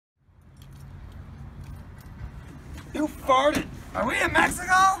Who farted? Are we in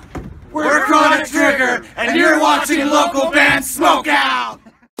Mexico? We're Chronic Trigger, and you're watching local band Smokeout!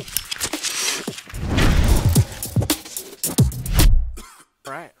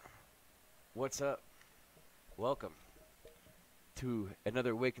 Alright, what's up? Welcome to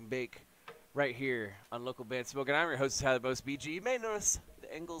another Wake and Bake right here on local band Smokeout. I'm your host, Tyler Most BG. You may notice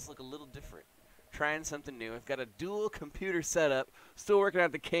the angles look a little different. Trying something new. I've got a dual computer setup. Still working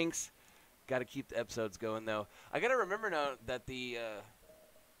out the kinks. Got to keep the episodes going, though. I got to remember now that the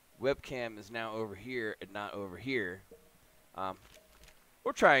webcam is now over here and not over here.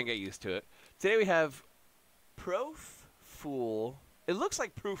 We'll try and get used to it. Today we have Profe. It looks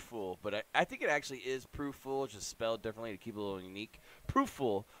like Prooful, but I think it actually is Prooful, just spelled differently to keep it a little unique.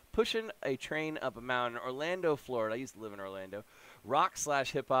 Prooful, pushing a train up a mountain, Orlando, Florida. I used to live in Orlando.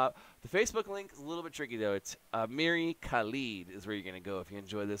 Rock/hip-hop. The Facebook link is a little bit tricky, though. It's Miri Khalid is where you're going to go if you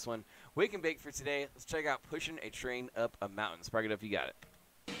enjoy this one. Wake and Bake for today. Let's check out Pushing a Train Up a Mountain. Spark it up if you got it.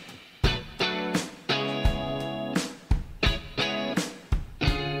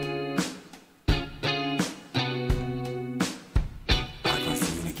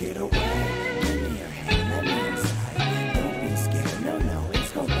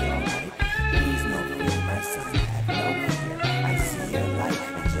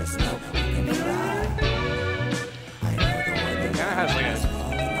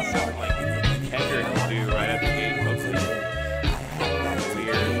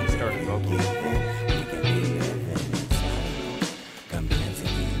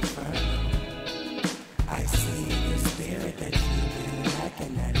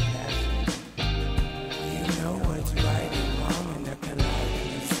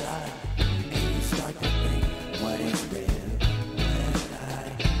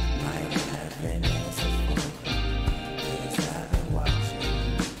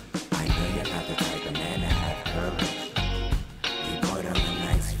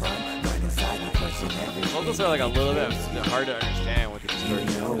 Vocals are like a little bit hard to understand with the distortion.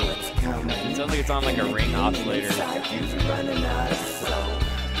 It sounds like it's on like a ring oscillator.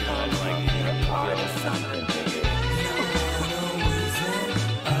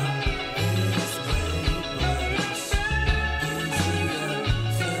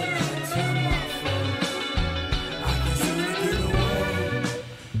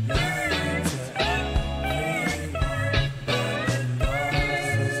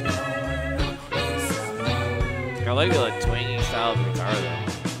 I like the twangy style of the guitar, though.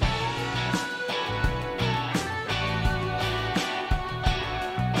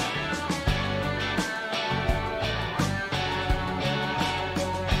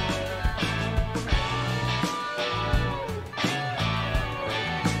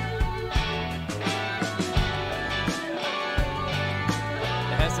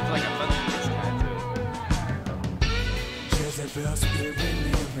 It has something like a thunderous kind to it. Jezebel spirit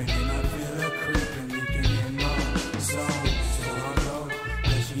living, and I feel a creeping, leaking in my so I go,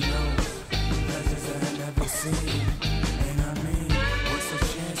 that she knows, pleasures that I never seen. And I mean, what's the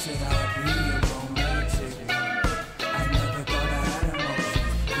chance that I'll be a romantic? I never thought I had emotion.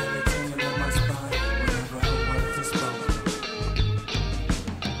 Feel it tingling in my spine whenever her words are spoken.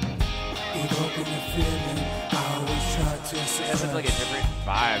 Evoking the feeling, I always try to say. It has like a different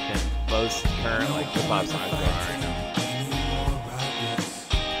vibe than most current like hip-hop songs are right now.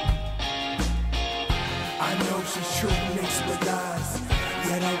 I know she's true mixed with lies,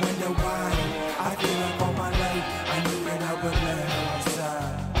 yet I wonder why. I feel like all my life I knew that I would let her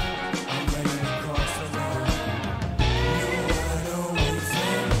outside. I'm ready to cross the road. Knew I'd always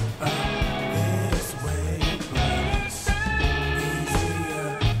end up this way, but it's easier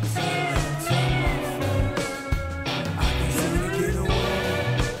to let someone flow. I can seem to get away,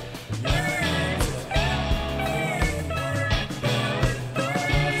 learn to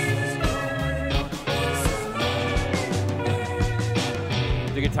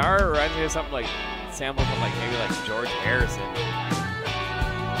The guitar reminds me of something like sampled from like maybe like George Harrison.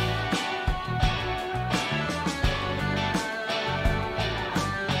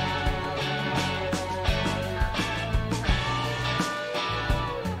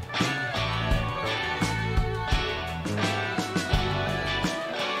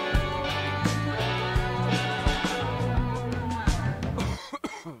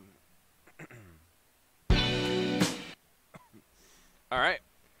 All right.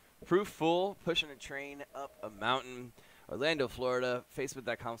 Prooful, pushing a train up a mountain. Orlando, Florida.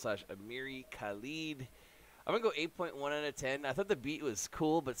 Facebook.com/Amiri Khalid. I'm going to go 8.1 out of 10. I thought the beat was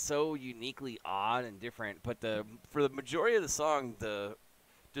cool, but so uniquely odd and different. But for the majority of the song, the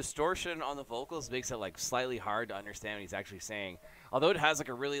distortion on the vocals makes it like slightly hard to understand what he's actually saying. Although it has like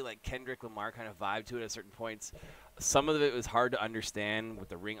a really like Kendrick Lamar kind of vibe to it at certain points, some of it was hard to understand with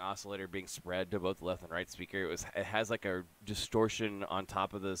the ring oscillator being spread to both the left and right speaker. It has like a distortion on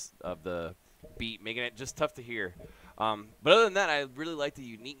top of the beat, making it just tough to hear. But other than that, I really like the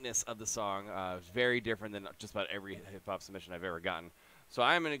uniqueness of the song. It's very different than just about every hip hop submission I've ever gotten. So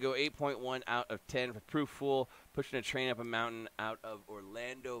I'm going to go 8.1 out of 10 for Proof Fool, pushing a train up a mountain out of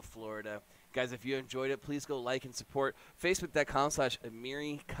Orlando, Florida. Guys, if you enjoyed it, please go like and support.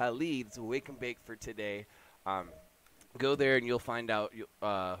 Facebook.com/Amiri Khalid. It's a Wake and Bake for today. Go there and you'll find out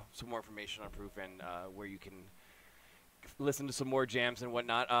some more information on Proof and where you can listen to some more jams and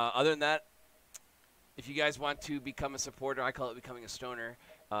whatnot. Other than that, if you guys want to become a supporter, I call it becoming a stoner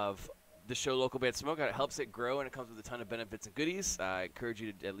of the show Local Band Smokeout. It helps it grow, and it comes with a ton of benefits and goodies. I encourage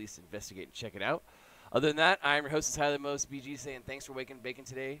you to at least investigate and check it out. Other than that, I'm your host, Tyler Most, BG, saying thanks for waking bacon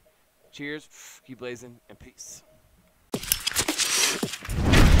today. Cheers, keep blazing, and peace.